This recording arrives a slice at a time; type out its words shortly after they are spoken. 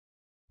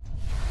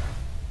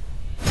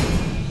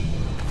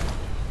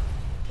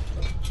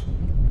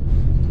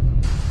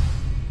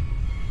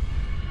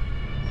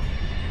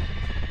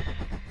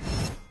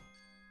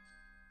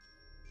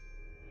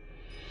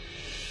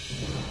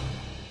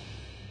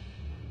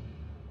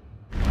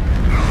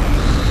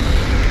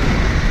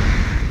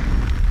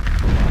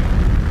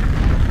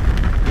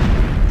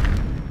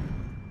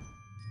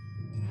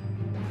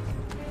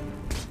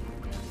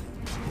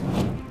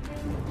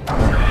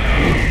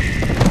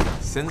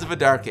Sins of a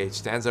Dark Age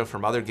stands out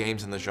from other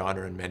games in the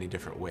genre in many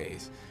different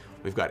ways.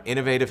 We've got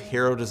innovative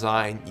hero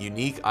design,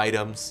 unique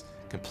items,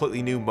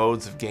 completely new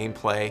modes of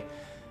gameplay,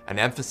 an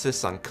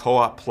emphasis on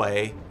co-op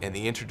play, and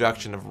the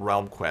introduction of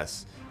realm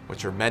quests,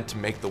 which are meant to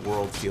make the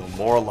world feel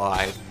more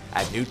alive,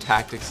 add new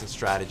tactics and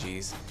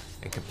strategies,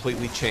 and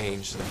completely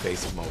change the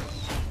face of MOBA.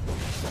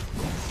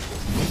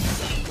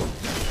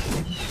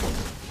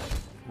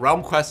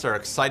 Realm quests are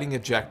exciting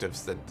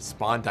objectives that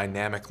spawn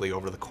dynamically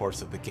over the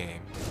course of the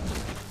game.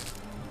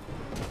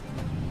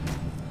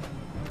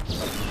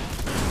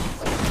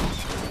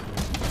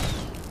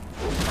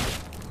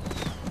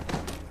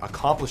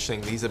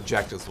 Accomplishing these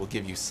objectives will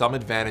give you some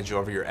advantage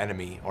over your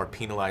enemy or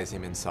penalize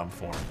him in some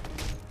form.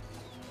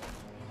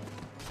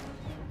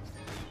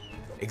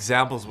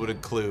 Examples would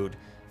include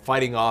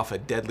fighting off a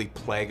deadly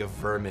plague of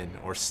vermin,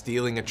 or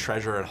stealing a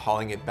treasure and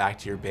hauling it back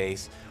to your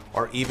base,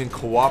 or even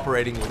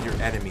cooperating with your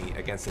enemy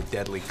against a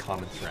deadly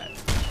common threat.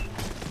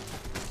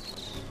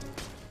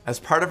 As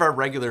part of our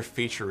regular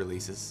feature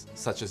releases,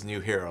 such as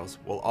new heroes,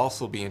 we'll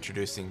also be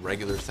introducing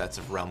regular sets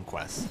of realm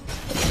quests.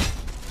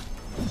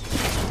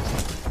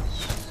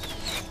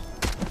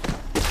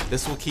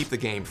 This will keep the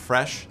game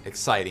fresh,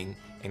 exciting,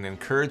 and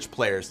encourage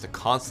players to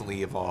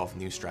constantly evolve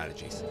new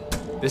strategies.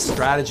 This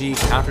strategy,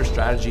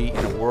 counter-strategy,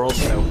 in a world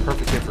without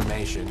perfect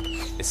information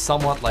is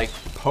somewhat like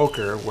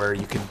poker, where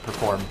you can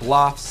perform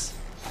bluffs,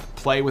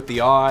 play with the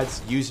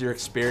odds, use your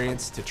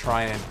experience to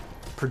try and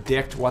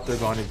predict what they're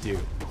going to do.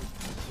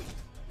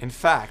 In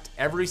fact,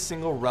 every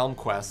single realm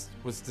quest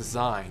was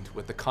designed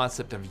with the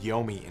concept of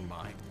Yomi in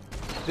mind.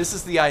 This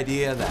is the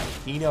idea that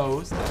he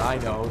knows, that I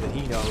know, that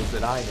he knows,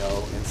 that I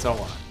know, and so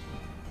on.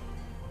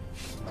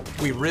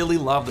 We really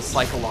love the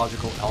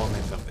psychological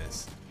element of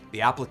this,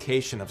 the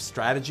application of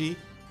strategy,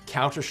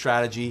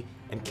 counter-strategy,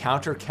 and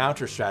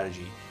counter-counter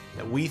strategy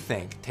that we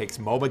think takes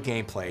MOBA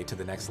gameplay to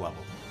the next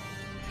level.